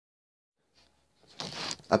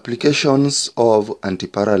Applications of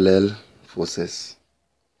antiparallel forces.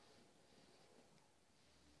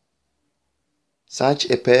 Such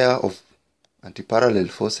a pair of antiparallel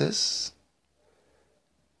forces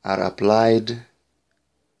are applied in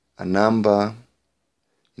a number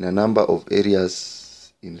of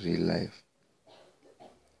areas in real life.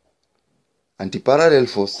 Antiparallel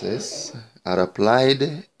forces are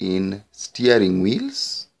applied in steering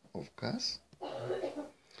wheels of cars.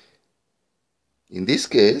 In this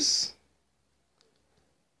case,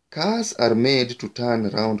 cars are made to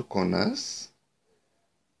turn around corners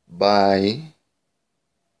by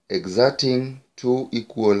exerting two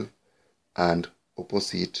equal and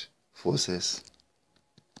opposite forces.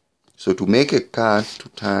 So to make a car to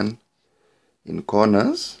turn in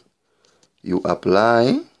corners, you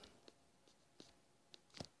apply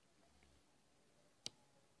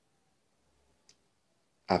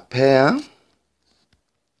a pair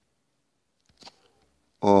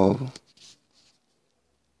of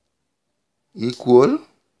equal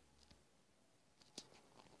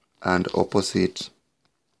and opposite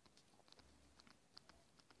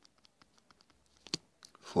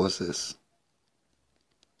forces.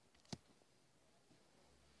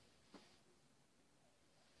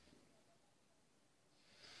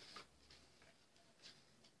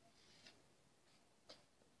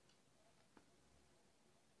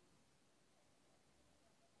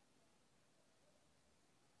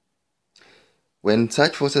 When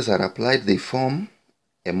such forces are applied, they form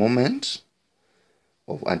a moment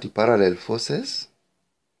of antiparallel forces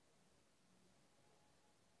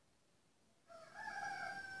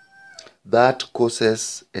that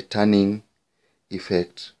causes a turning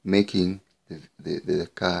effect, making the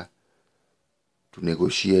car to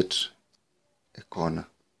negotiate a corner.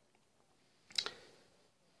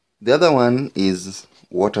 The other one is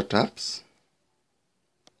water taps.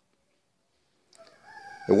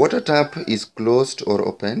 A water tap is closed or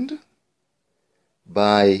opened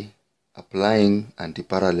by applying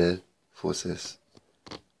antiparallel forces.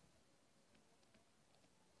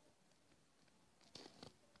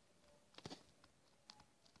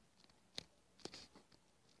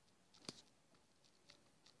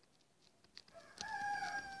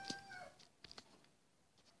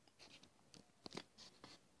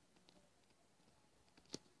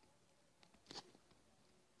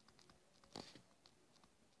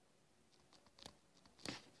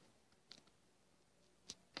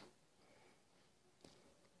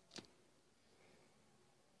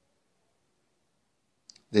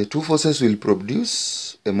 The two forces will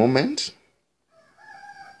produce a moment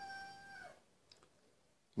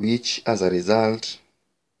which, as a result,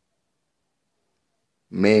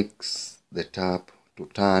 makes the tap to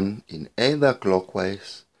turn in either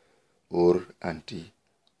clockwise or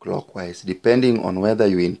anti-clockwise, depending on whether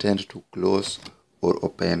you intend to close or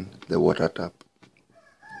open the water tap.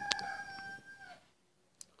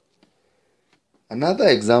 Another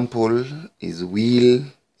example is wheel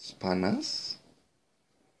spanners.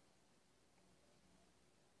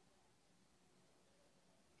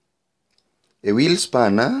 A wheel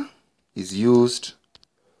spanner is used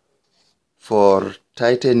for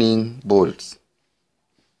tightening bolts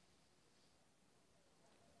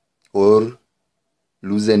or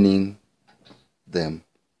loosening them.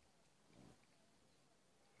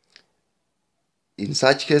 In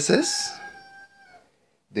such cases,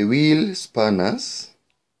 the wheel spanners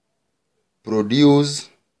produce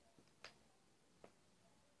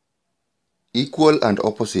equal and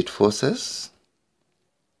opposite forces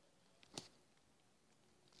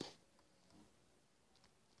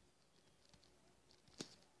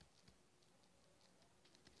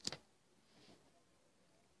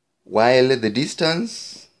while the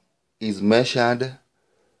distance is measured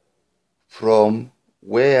from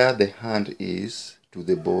where the hand is to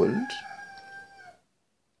the bolt.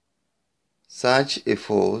 Such a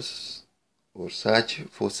force or such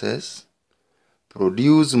forces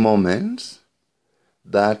produce moments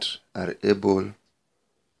that are able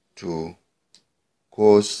to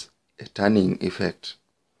cause a turning effect,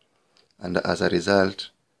 and as a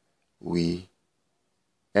result, we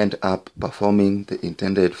end up performing the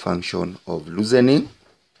intended function of loosening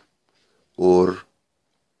or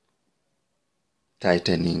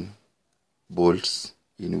tightening bolts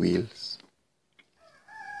in wheels.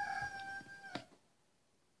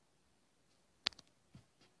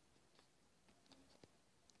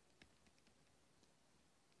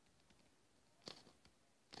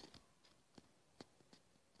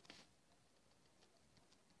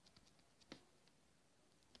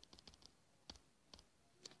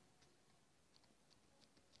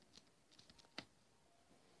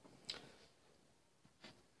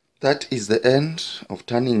 That is the end of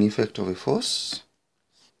turning effect of a force.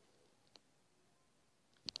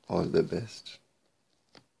 All the best.